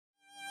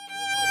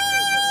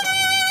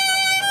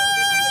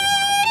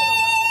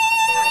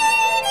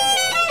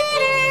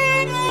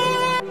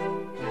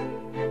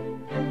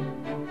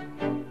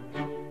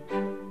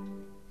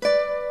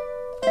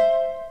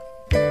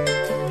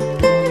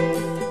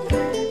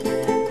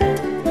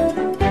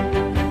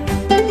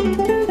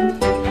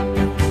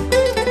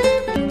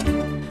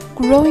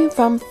Growing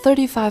from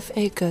 35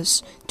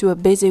 acres to a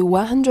busy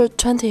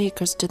 120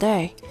 acres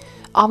today,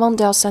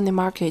 Avondale Sunday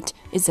Market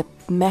is a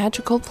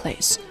magical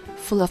place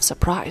full of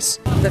surprise.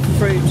 The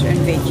fruit and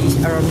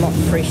veggies are a lot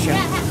fresher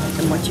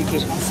than what you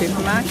get at the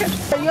supermarket.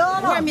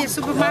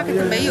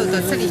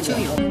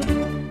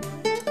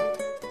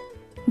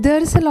 There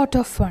is a lot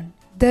of fun,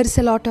 there is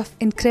a lot of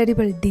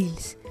incredible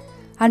deals,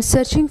 and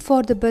searching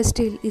for the best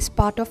deal is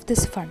part of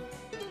this fun.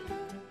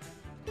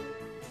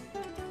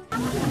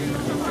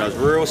 When I was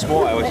real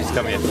small, I always used to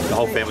come in. The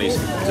whole family is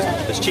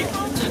just cheap.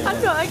 I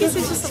don't know, I guess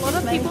it's just a lot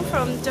of people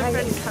from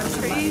different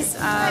countries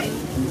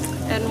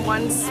in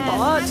one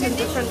spot and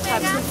different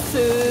types of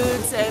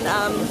foods and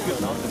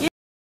yeah.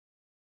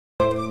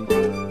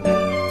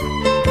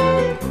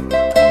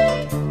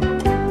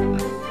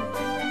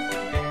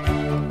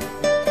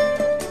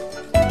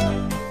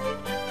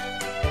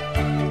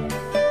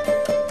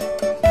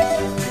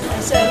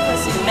 So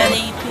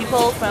many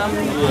people from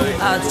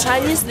the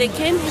Chinese, they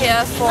came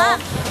here for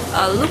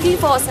looking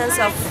for a sense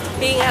of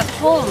being at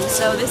home.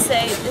 So they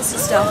say this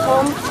is the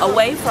home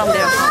away from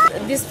their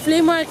home. This flea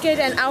market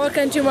and our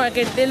country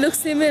market, they look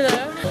similar.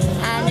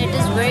 And it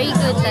is very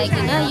good, like,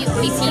 you know,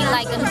 we feel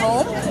like at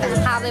home.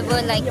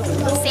 However, like,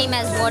 same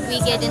as what we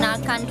get in our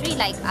country,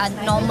 like a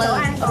normal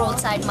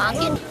roadside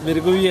market. मेरे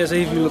को भी ऐसा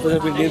ही feel होता है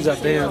जब Indians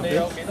आते हैं यहाँ पे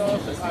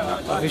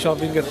काफ़ी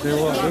शॉपिंग करते हैं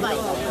वो आके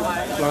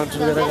प्लांट्स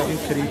वगैरह काफ़ी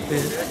खरीदते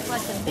हैं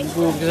उनको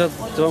उनके साथ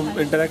जब हम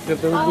इंटरेक्ट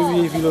करते हैं उनको भी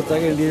यही फील होता है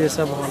कि इंडिया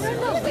जैसा माहौल है.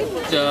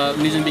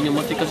 New Zealand being a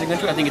multicultural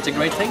country, I think it's a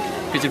great thing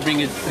because it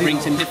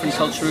brings in different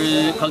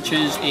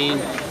cultures and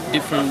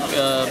different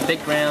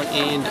background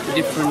and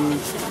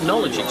different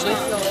knowledge actually,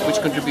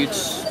 which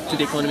contributes to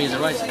the economy as a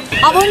rise.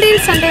 Avondale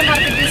Sunday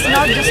Market is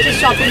not just a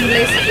shopping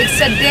place, it's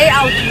a day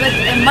out with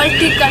a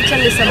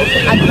multiculturalism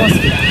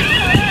atmosphere.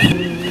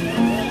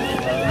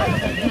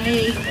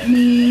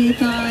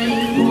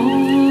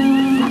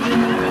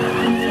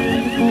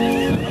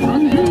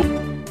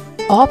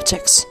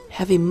 Objects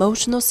have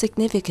emotional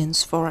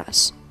significance for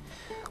us.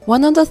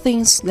 One of the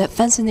things that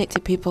fascinates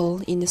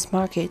people in this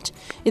market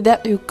is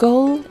that you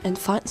go and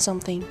find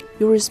something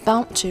you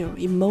respond to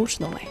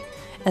emotionally,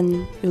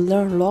 and you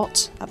learn a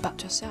lot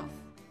about yourself.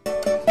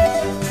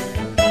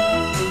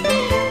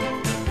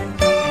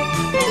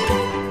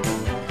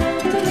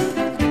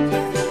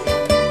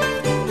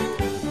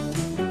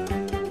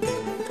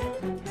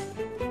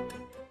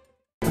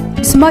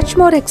 It's much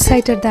more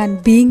excited than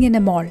being in a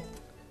mall,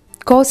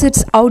 cause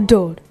it's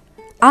outdoor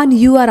and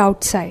you are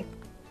outside.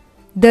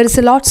 There is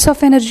lots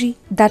of energy,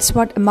 that's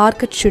what a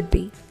market should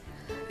be.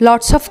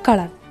 Lots of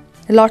color,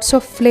 lots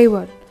of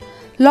flavor,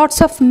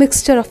 lots of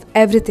mixture of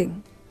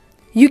everything.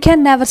 You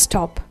can never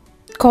stop,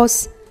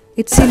 cause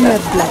it's in your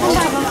blood.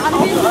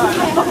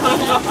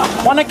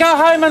 Want to go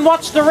home and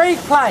watch the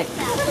replay?